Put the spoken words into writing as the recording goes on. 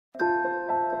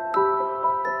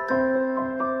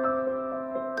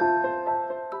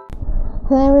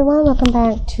Hello everyone, welcome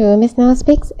back to Miss Now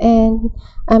Speaks, and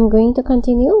I'm going to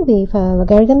continue with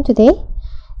logarithm today.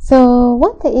 So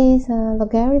what is a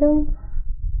logarithm?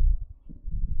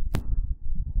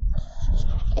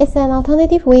 It's an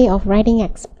alternative way of writing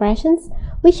expressions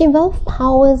which involve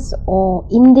powers or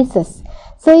indices.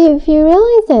 So if you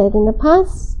realize that in the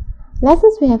past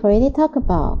lessons we have already talked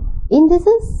about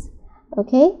indices,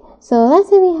 okay? So let's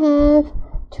say we have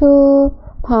 2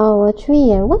 power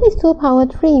 3, and what is 2 power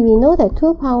 3? We know that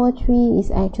 2 power 3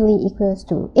 is actually equals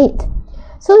to 8.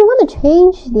 So we want to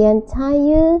change the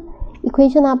entire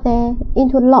equation up there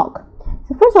into log.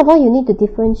 So first of all, you need to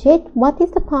differentiate what is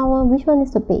the power, which one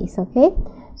is the base, okay?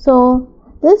 So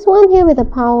this one here with the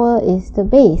power is the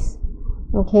base,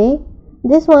 okay?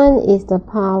 This one is the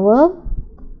power,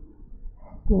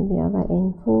 maybe I'll write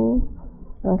in full,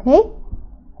 okay?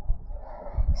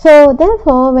 So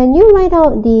therefore, when you write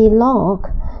out the log,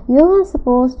 you are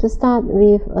supposed to start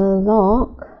with a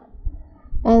log,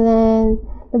 and then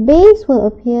the base will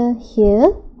appear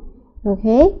here,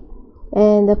 okay,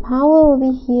 and the power will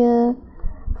be here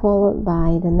followed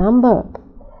by the number.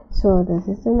 So this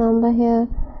is the number here,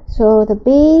 so the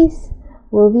base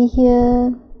will be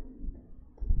here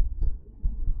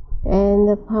and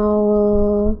the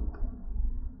power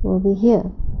will be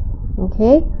here,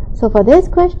 okay. So for this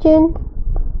question,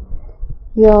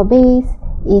 your base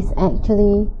is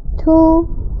actually 2,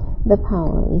 the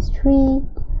power is 3,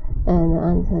 and the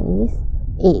answer is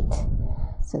 8.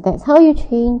 So that's how you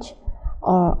change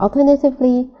or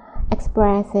alternatively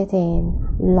express it in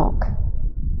log.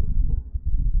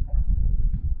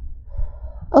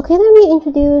 Okay, let me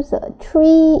introduce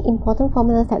 3 important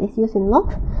formulas that is used in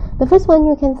log. The first one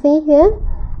you can see here,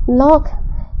 log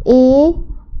A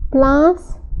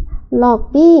plus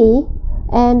log B.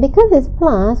 And because it's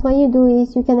plus, what you do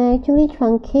is you can actually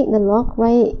truncate the log,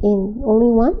 write it in only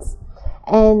once,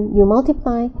 and you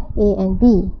multiply A and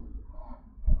B.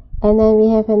 And then we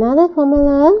have another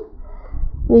formula,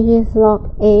 which is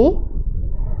log A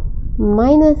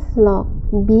minus log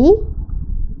B,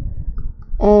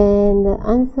 and the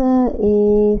answer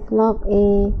is log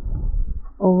A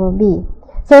over B.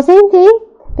 So same thing,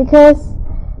 because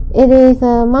it is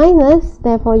a minus,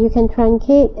 therefore you can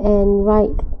truncate and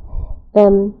write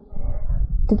them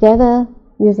together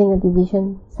using a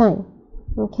division sign,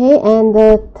 okay. And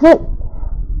the third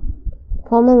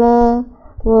formula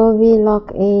will be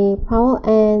log A power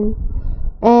n,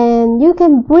 and you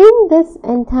can bring this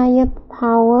entire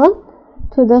power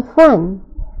to the front,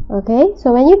 okay.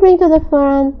 So when you bring to the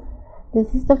front,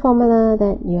 this is the formula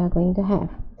that you are going to have.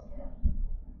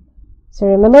 So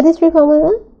remember these 3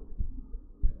 formulas.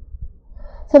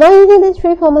 So now using these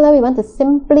 3 formulas, we want to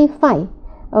simplify,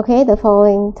 okay, the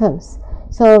following terms.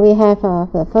 So we have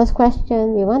the first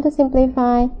question, we want to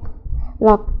simplify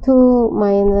log 2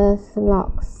 minus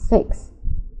log 6.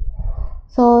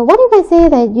 So what if I say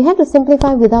that you have to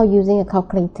simplify without using a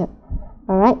calculator?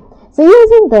 Alright, so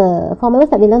using the formulas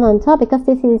that we learned on top, because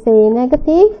this is a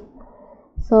negative,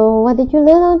 so what did you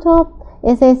learn on top?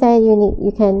 It says that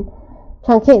you can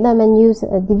truncate them and use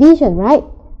a division, right?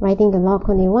 Writing the log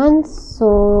only once,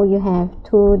 so you have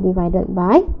 2 divided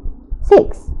by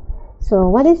 6. So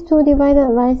what is 2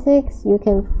 divided by 6? You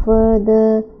can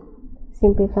further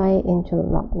simplify it into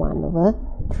log 1 over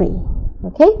 3.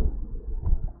 Okay?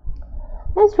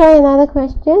 Let's try another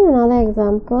question, another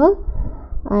example.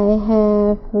 I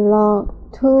have log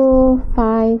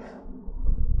 250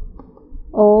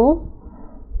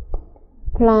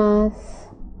 plus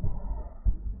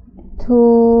 2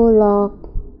 log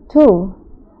 2.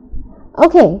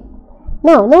 Okay.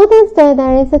 Now, notice that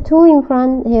there is a 2 in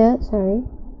front here,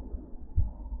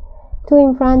 2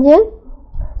 in front here.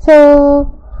 So,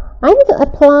 I need to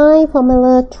apply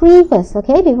formula 3 first,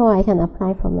 okay, before I can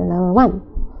apply formula 1.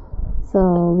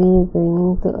 So, we're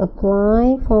going to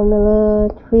apply formula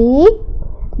 3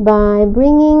 by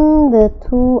bringing the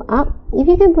 2 up. If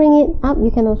you can bring it up,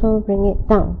 you can also bring it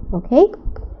down, okay?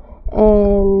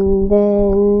 And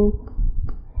then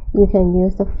you can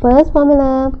use the first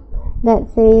formula that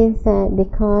says that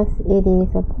because it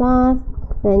is a plus,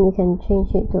 then you can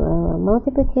change it to a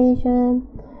multiplication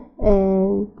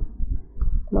and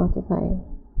multiply.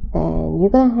 Then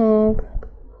you're going to have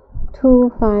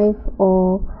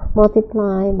 250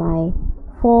 multiplied by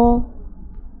 4,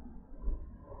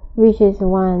 which is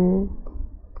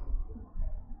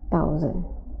 1000.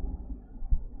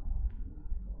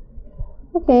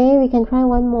 Okay, we can try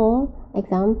one more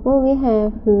example. We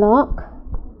have log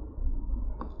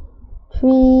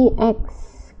 3x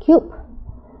cubed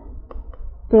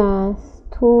plus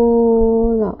 2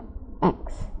 log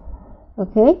x.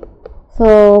 Okay,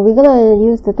 so we're going to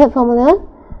use the third formula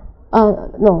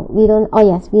no, we don't. Oh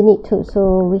yes, we need to.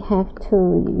 So we have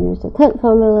to use the third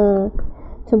formula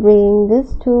to bring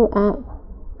this 2 up.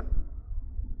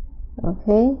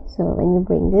 Okay, so when you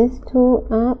bring this 2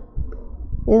 up,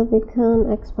 it'll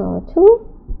become x power 2.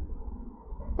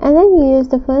 And then you use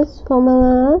the first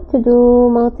formula to do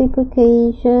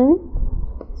multiplication.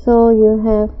 So you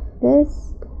have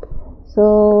this.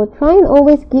 So try and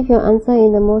always give your answer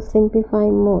in the most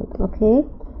simplified mode, okay?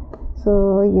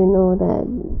 So you know that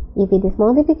if it is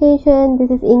multiplication, this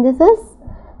is indices,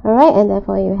 alright, and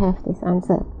therefore you have this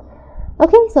answer.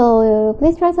 Okay, so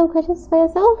please try some questions for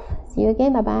yourself. See you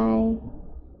again, bye bye.